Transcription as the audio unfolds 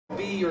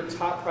Be your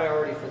top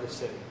priority for the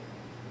city?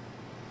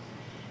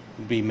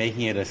 Would be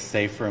making it a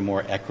safer and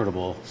more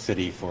equitable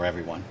city for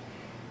everyone.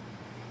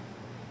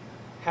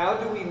 How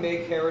do we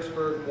make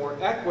Harrisburg more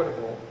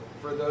equitable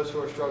for those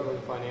who are struggling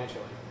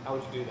financially? How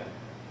would you do that?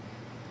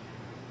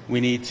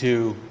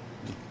 The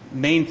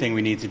main thing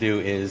we need to do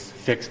is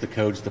fix the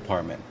codes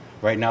department.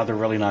 Right now they're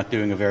really not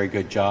doing a very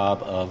good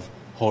job of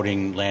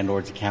holding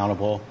landlords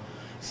accountable,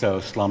 so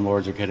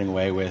slumlords are getting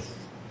away with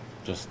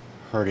just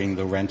hurting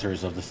the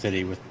renters of the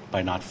city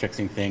by not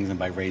fixing things and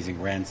by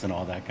raising rents and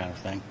all that kind of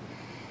thing.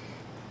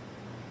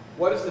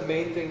 What is the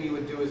main thing you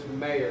would do as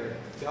mayor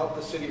to help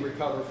the city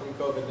recover from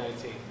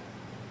COVID-19?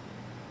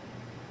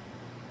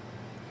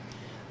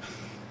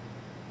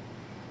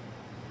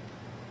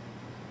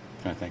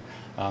 Trying to think.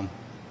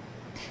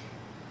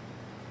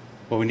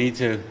 Well, we need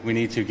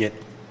to get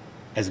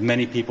as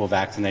many people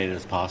vaccinated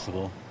as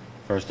possible.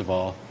 First of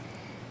all,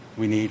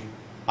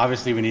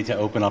 obviously we need to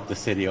open up the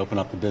city, open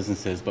up the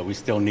businesses, but we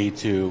still need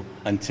to,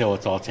 until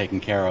it's all taken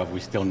care of,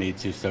 we still need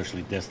to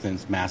socially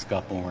distance, mask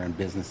up when we're in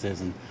businesses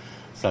and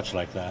such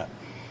like that.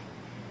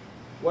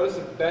 What is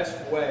the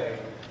best way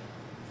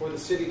for the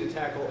city to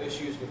tackle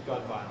issues with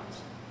gun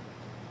violence?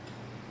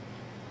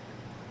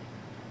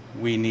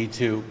 We need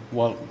to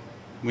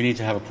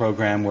have a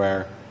program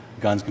where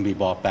guns can be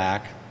bought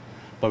back,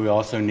 but we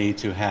also need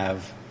to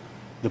have,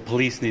 the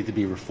police need to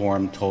be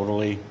reformed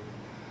totally.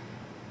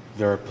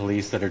 There are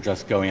police that are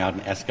just going out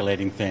and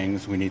escalating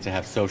things. We need to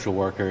have social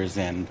workers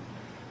and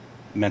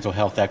mental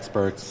health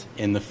experts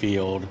in the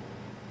field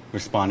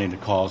responding to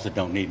calls that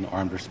don't need an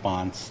armed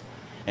response,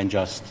 and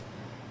just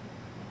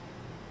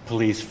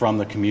police from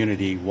the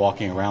community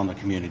walking around the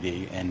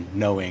community and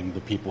knowing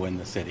the people in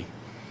the city.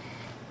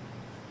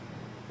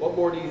 What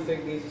more do you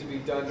think needs to be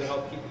done to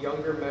help keep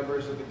younger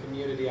members of the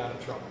community out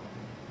of trouble?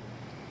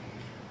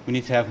 We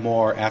need to have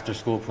more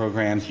after-school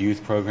programs,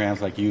 youth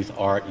programs like youth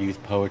art,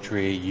 youth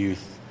poetry,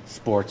 youth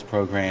sports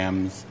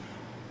programs,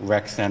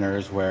 rec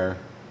centers where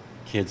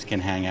kids can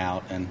hang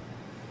out and,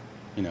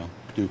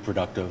 do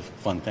productive,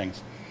 fun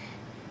things.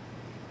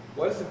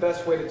 What is the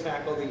best way to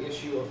tackle the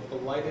issue of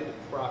blighted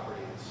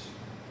properties?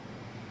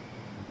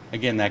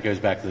 Again, that goes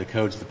back to the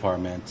codes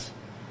department.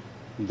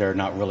 They're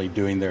not really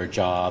doing their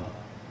job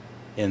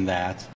in that.